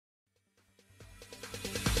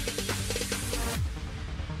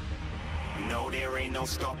there ain't no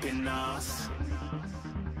stopping us.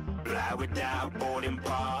 Fly without boarding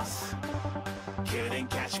pass. Couldn't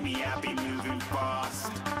catch me, I'll be moving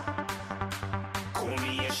fast. Call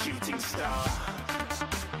me a shooting star.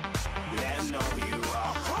 Let 'em know who you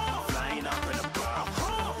are. Flying up in a bar.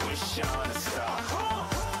 Wish on a star.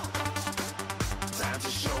 Time to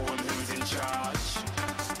show 'em who's in charge.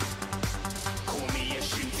 Call me a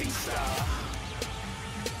shooting star.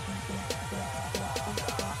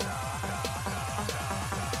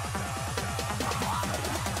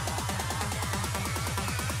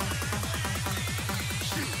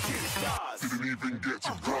 Shooting stars. Didn't even get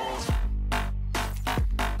to bronze.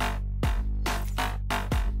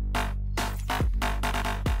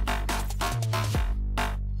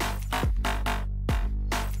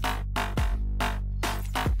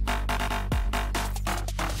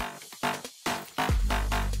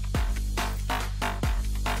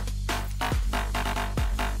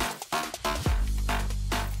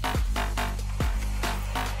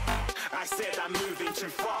 I said I'm moving too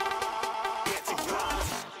far. Get to glass.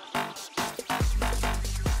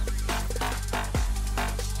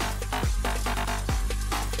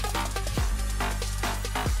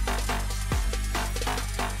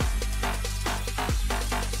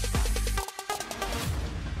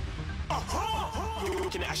 You're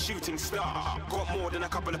looking at a shooting star. Got more than a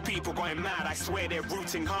couple of people going mad. I swear they're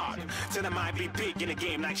rooting hard. Tell them I'd be big in the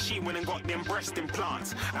game like she went and got them breast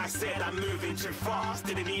implants. I said I'm moving too fast.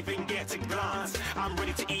 Didn't even get to glance. I'm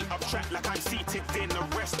ready to eat up track like I'm seated in a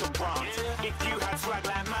restaurant. If you had swag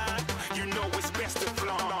like mine, you know it's best to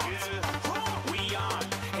flaunt. We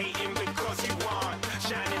aren't hating because you aren't.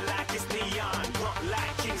 Shining like it's neon. Rock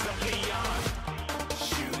like kings of Leon.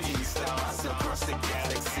 Shooting stars across the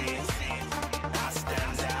galaxy. I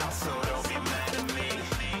stand out, so don't be mad at me.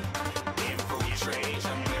 Infiltrate,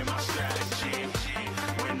 I'm with my strategy.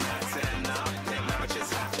 When I turn up, them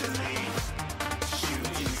amateurs have to leave.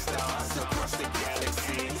 Shooting stars across the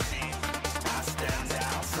galaxy. I stand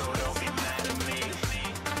out, so don't be mad at me.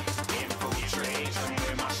 Infiltrate, I'm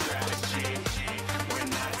with my strategy. When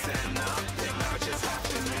I turn up, them amateurs have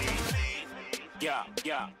to leave. Yeah,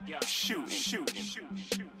 shooting. Yeah, shooting.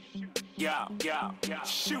 Yeah,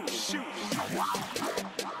 shooting.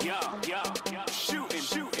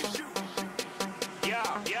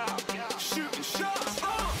 Yeah, shooting shots.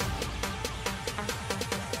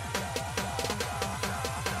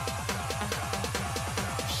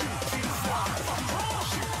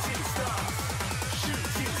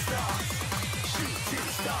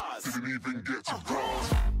 Shooting stars. Didn't even get to bronze.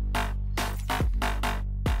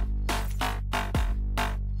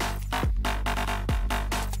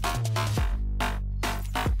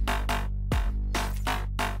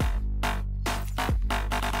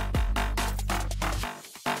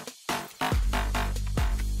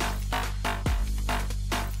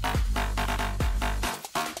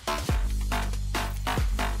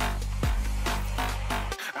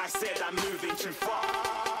 I said I'm moving too far.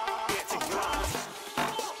 Get to glass.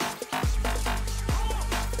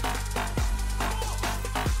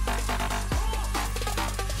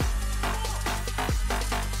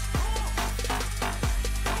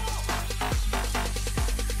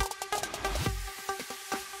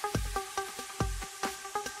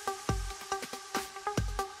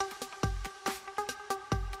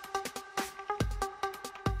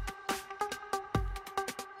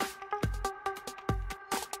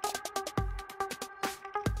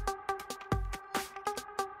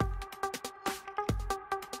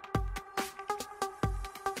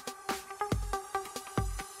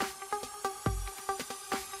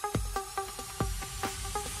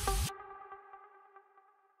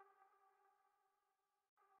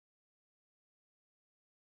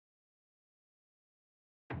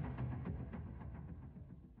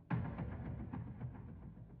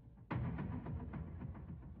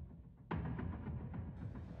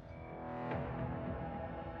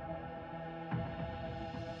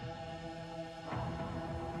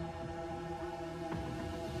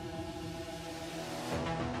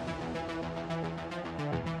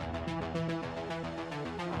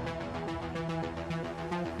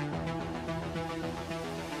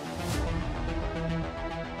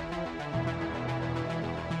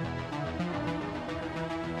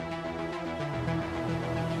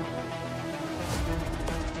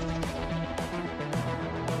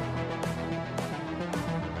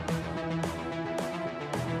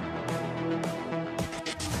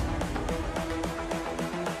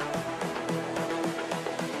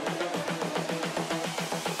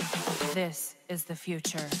 This is the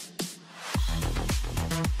future.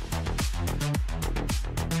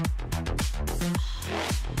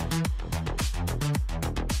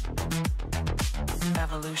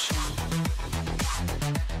 Evolution.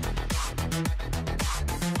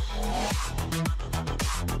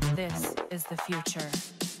 This is the future.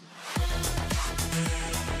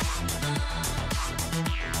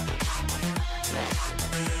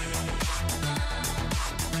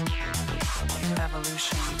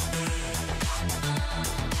 Evolution.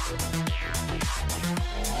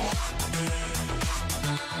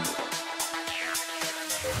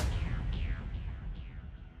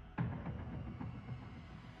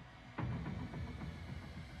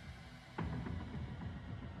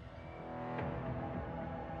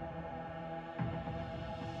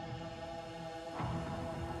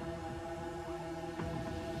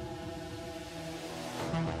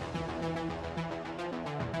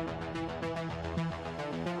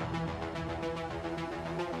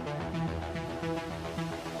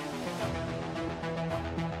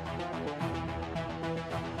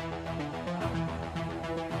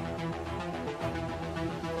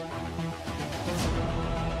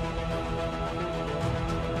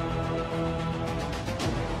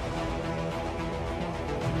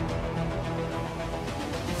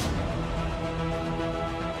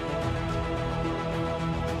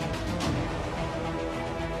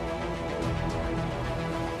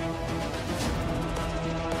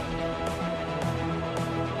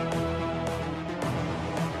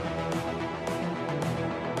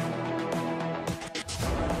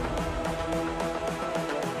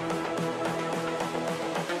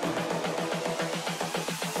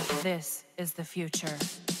 This is the future.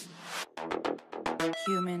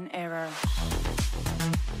 Human error.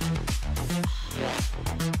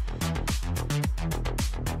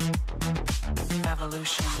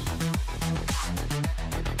 Evolution.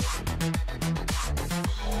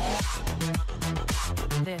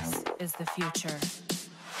 This is the future.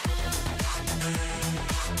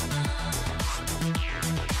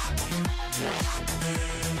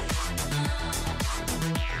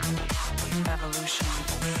 Evolution.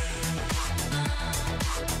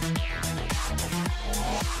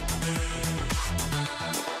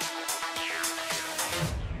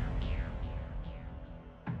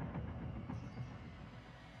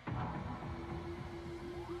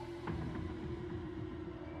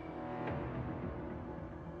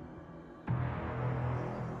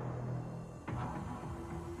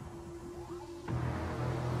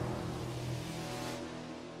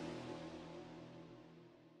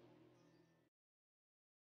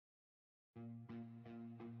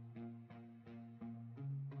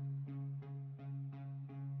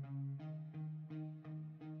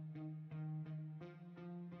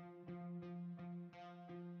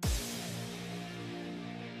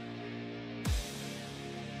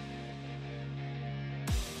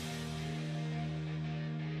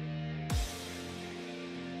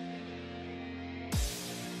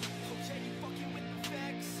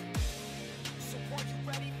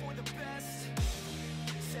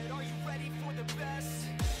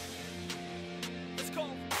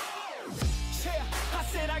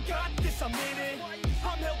 I'm in it.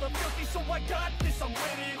 I'm hella filthy, so I got this, I'm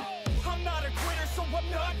winning. I'm not a quitter, so I'm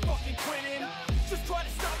not fucking quitting. Just try to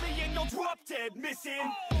stop me and you'll drop dead missing.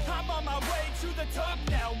 I'm on my way to the top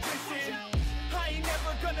now, listen. I ain't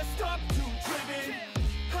never gonna stop too driven.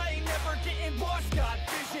 I ain't never getting lost, got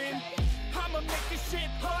vision. I'ma make this shit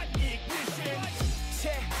hot, ignition.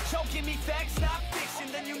 Yeah, y'all give me facts, not fiction.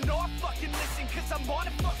 Then you know I fucking listen, cause I'm on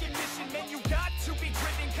a fucking mission. Man, you got to be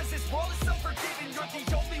driven, cause this world is unforgiving. You're the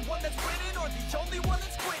only one that's winning, or the only one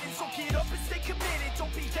that's quitting. So get up and stay committed, don't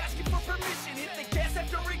be asking for permission. Hit the gas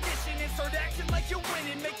after ignition and start acting like you're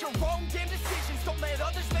winning. Make your own damn decisions, don't let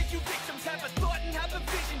others make you victims. Have a thought and have a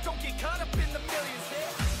vision, don't get caught up in the millions.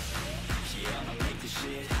 Yeah, I'ma make this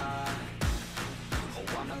shit hot.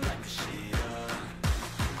 Oh, I'ma light this shit up.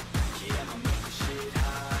 Yeah, I'ma make this shit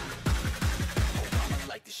hot. Oh, I'ma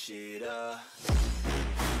light this shit up.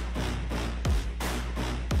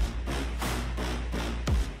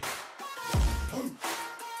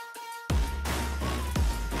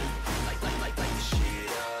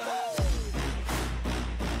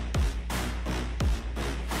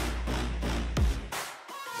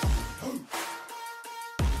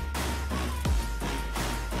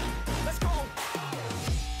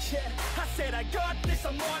 I got this,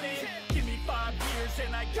 I'm on it. Give me 5 years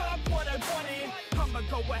and I got what I wanted. I'ma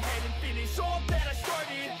go ahead and finish all that I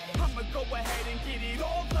started. I'ma go ahead and get it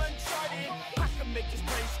all uncharted. I can make this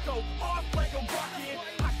place go off like a rocket.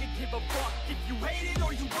 I can give a fuck if you hate it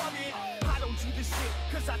or you love it. I don't do this shit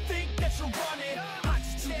cause I think that you want it. I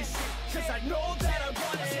just do this shit cause I know that I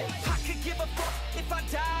want it. I could give a fuck if I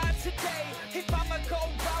die today. If I'ma go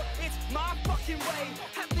out, it's my fucking way.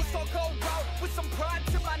 At least I'll go out with some pride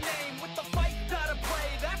to my name. With the fight that I pray,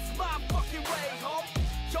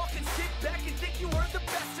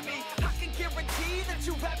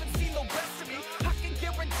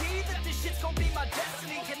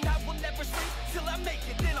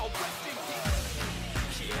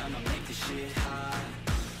 shit hot.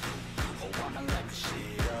 Oh, I'ma light the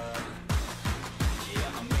shit up.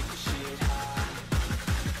 Yeah, I'ma make the shit hot.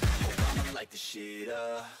 Oh, I'ma light the shit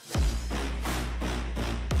up.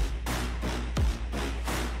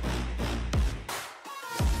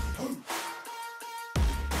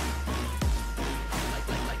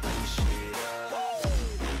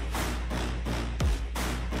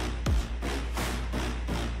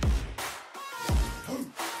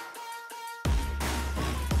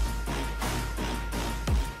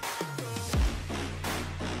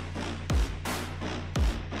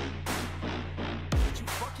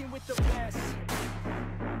 With the best,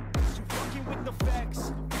 you fucking with the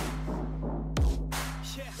facts.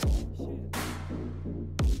 Yeah.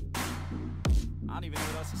 I don't even know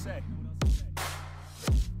what else to say.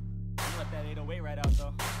 I'll let that 808 right out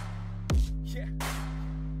though. Yeah.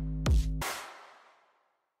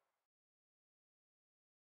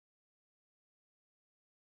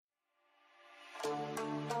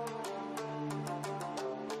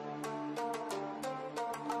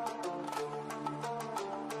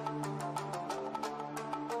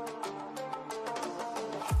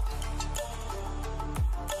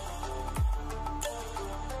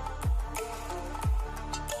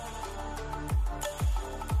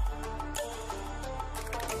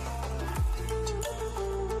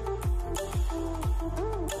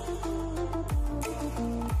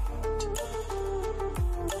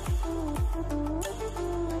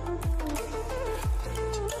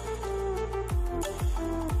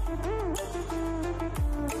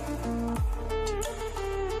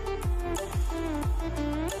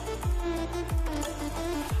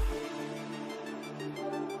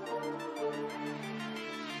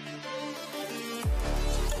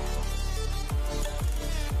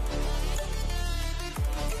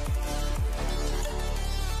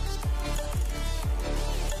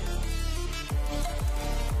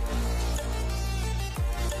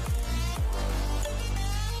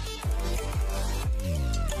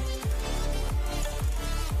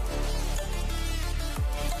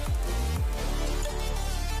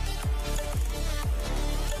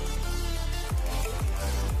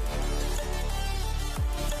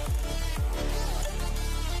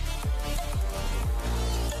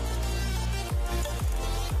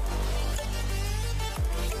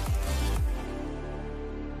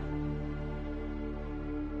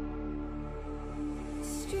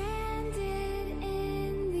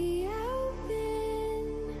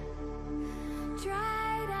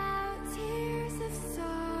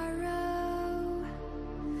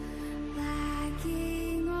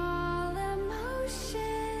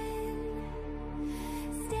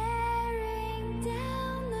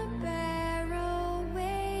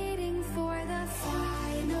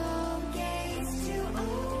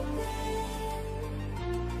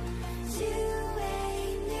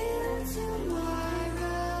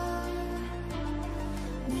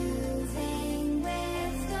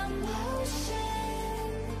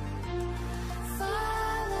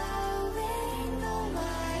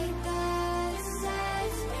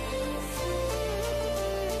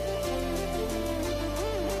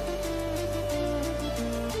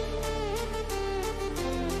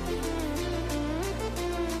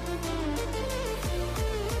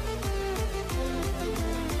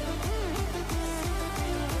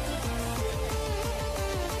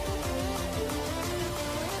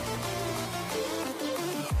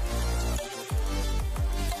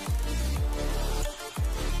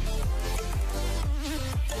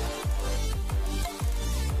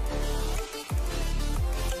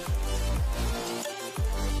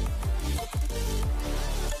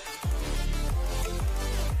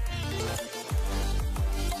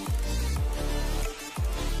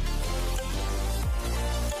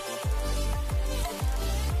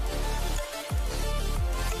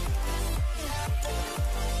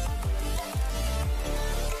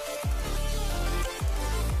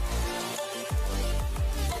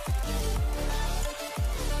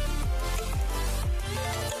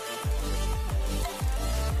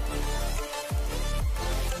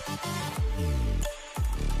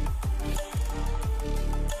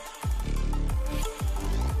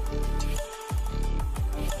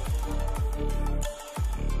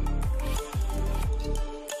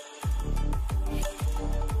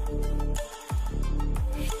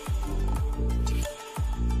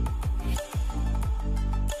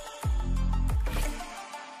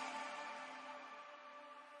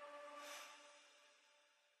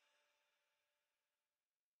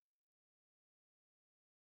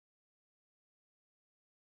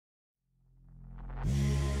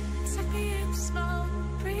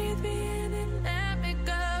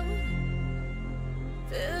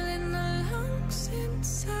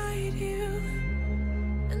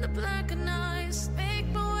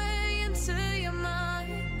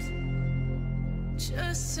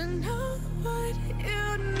 know what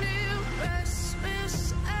you knew.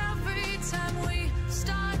 Restless every time we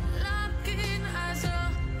start looking as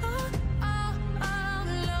a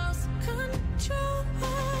lost control.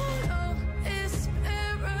 Oh, it's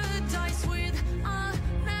paradise with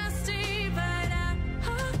honesty, but I'm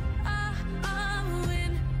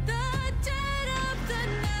in the dead of the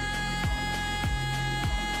night.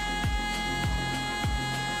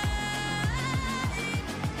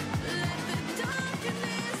 Let the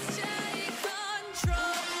darkness take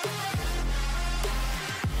control.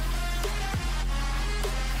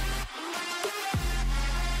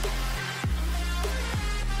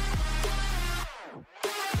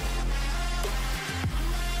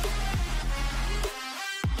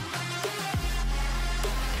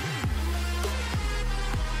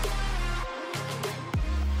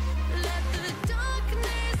 Let the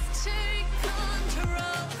darkness take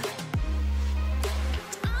control.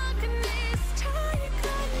 Darkness take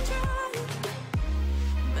control.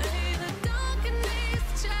 May the darkness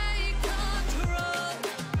take control.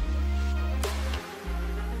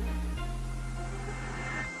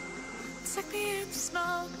 Take me in the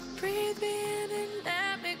smoke, breathe me in and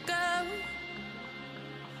let me go.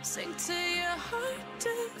 Sink to your heart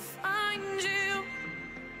to find you.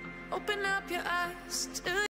 Open up your eyes to